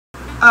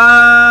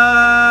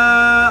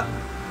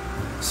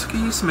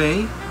Excuse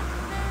me.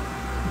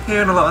 I'm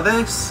hearing a lot of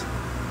this.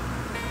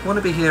 Want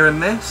to be hearing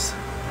this?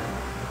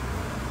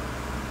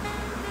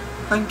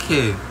 Thank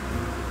you.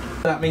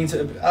 That means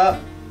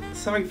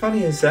something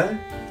funny is there?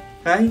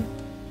 Hey?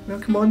 Now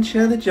come on,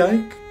 share the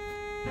joke.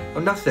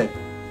 Or nothing.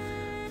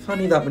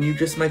 Funny that when you're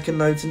just making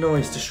loads of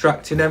noise,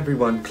 distracting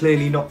everyone,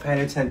 clearly not paying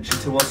attention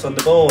to what's on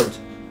the board.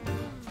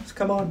 So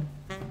come on,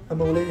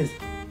 I'm all ears.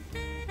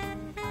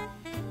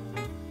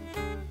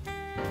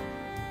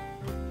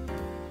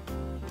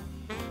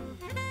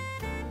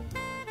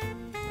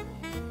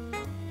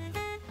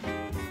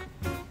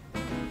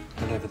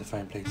 Hand over the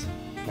phone, please.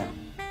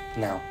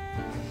 Now.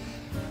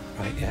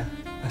 Right, yeah?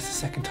 That's the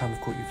second time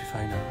I've caught you with your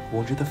phone out. I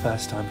warned you the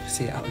first time. If you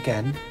see it out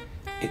again,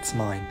 it's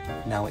mine.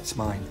 Now it's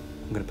mine.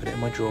 I'm going to put it in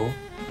my drawer.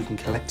 You can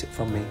collect it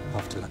from me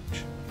after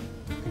lunch.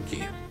 Thank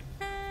you.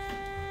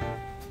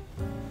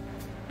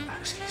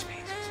 Excuse me.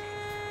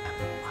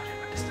 I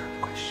don't understand the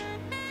question.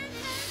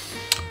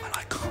 Well,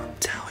 I can't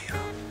tell you,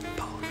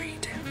 but I'll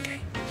read it,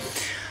 okay?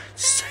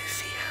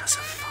 Sophie has a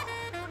farm.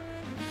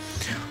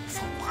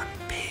 For one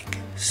pig,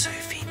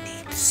 Sophie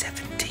needs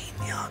 17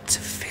 yards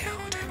of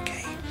field,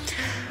 okay?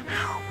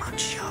 How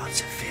much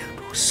yards of field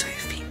will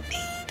Sophie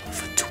need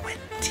for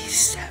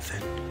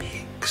 27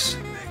 pigs?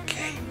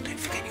 Okay, don't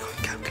forget you got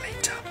a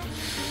calculator.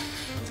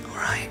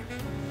 Alright.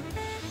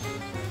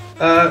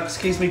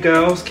 Excuse me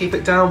girls, keep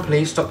it down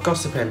please, stop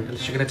gossiping,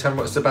 unless you're going to tell me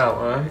what it's about,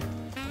 alright?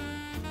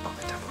 I'm going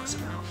to tell me what it's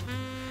about.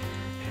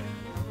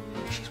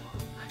 She's what?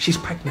 She's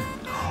pregnant.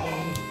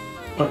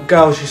 Right,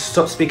 girls, you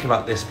stop speaking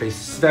about this please.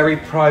 It's very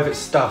private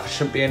stuff, it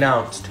shouldn't be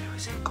announced. Who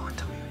is it? Go on,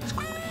 tell me who it is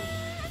quickly.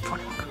 Before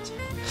anyone comes in.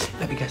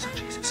 Let me guess,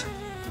 actually, is it Sophie?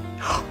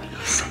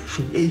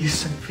 Sophie, it is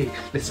Sophie.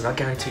 Listen, I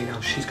guarantee you now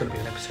she's going to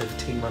be an episode of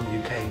Teen Mum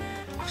UK.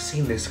 I've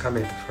seen this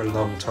coming for a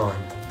long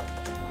time.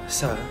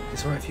 Sir,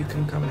 is it alright if you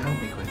can come and help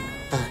me quick?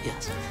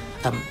 Yes.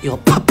 Your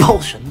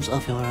proportions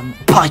of your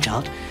pie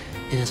chart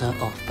is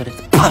off, but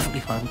it's perfectly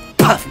fine.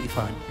 Perfectly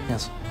fine.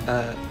 Yes.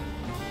 Yeah,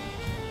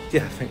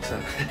 I think so.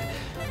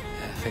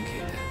 Thank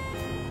you.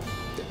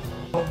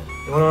 Oh,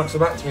 you want to answer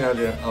back to me now,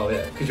 dear? Oh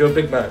yeah, because you're a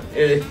big man.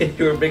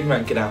 You're a big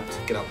man. Get out.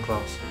 Get out the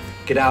class.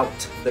 Get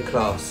out the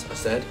class, I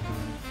said.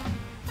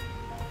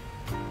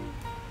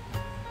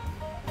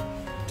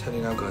 I'm telling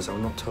you now, guys, I will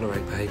not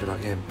tolerate behaviour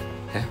like him.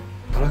 Yeah?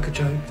 I like a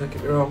joke, don't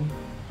get me wrong.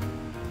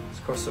 Let's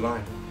cross the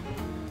line.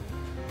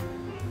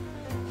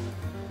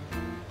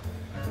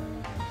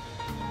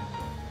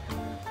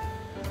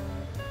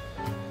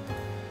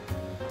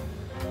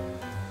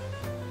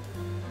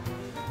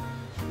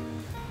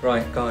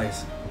 Right,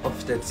 guys,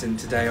 Ofsted's in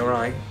today,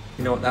 alright?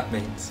 You know what that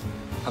means.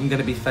 I'm going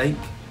to be fake.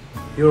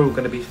 You're all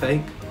going to be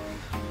fake.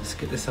 Let's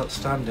get this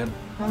outstanding.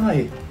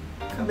 Hi,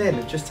 come in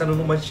and just tell all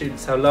my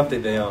students how lovely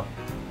they are.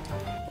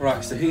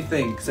 Right, so who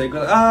thinks they've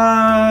got...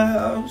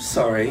 I'm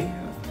sorry.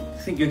 I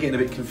think you're getting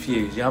a bit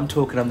confused. Yeah, I'm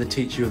the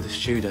teacher of the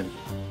student.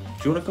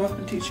 Do you want to go up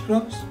and teach your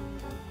class?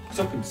 Because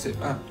I can sit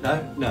back.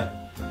 No.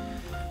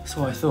 That's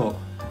what I thought.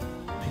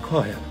 Be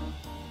quiet.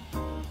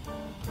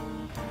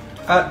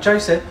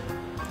 Joseph.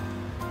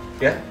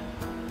 Yeah?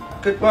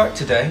 Good work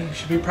today. You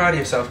should be proud of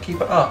yourself.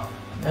 Keep it up.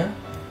 Yeah?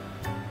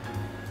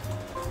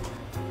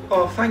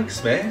 Oh,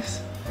 thanks,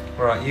 miss.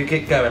 Alright, you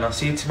get going. I'll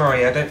see you tomorrow,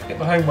 yeah? Don't forget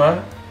my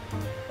homework.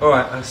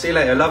 Alright, I'll see you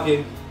later. Love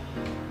you.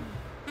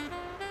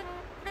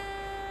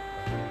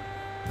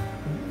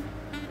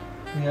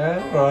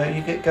 Yeah, alright.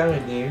 You get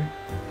going, you.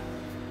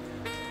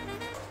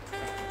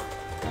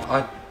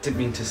 I didn't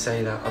mean to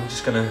say that. I'm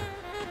just gonna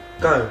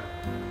go.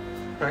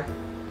 Right?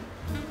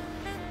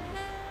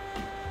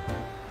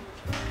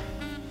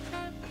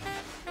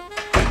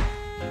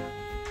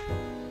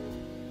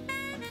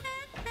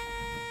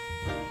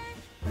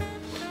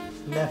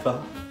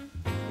 Never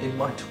in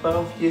my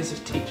 12 years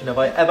of teaching have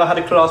I ever had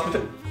a class with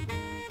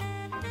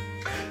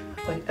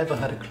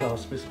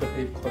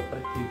misbehaved quite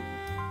like you.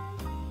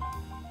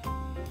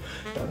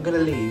 Now I'm gonna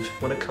leave.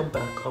 When I come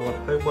back, I want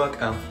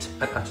homework out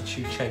and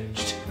attitude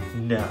changed.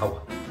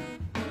 Now.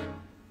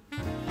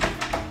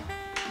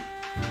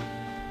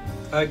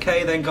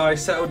 Okay then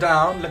guys, settle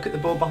down. Look at the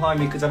board behind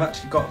me because I've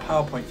actually got a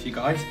PowerPoint for you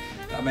guys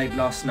that I made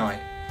last night.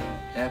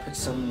 Yeah, I put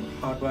some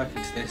hard work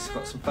into this,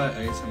 got some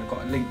photos, and I've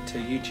got a link to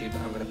YouTube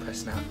that I'm going to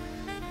press now.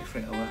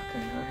 Hopefully it'll work,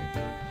 alright?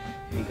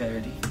 Here you go,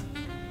 ready?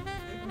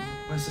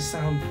 Where's the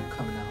sound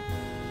coming out?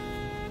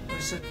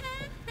 Where's it?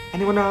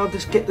 Anyone know how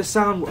to get the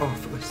sound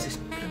off? Where's this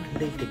blooming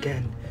lead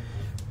again?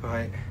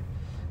 Right,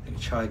 let me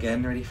try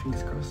again, ready,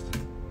 fingers crossed.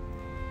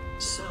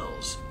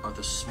 Cells are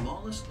the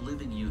smallest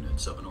living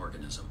units of an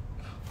organism.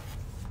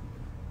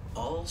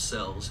 All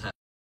cells have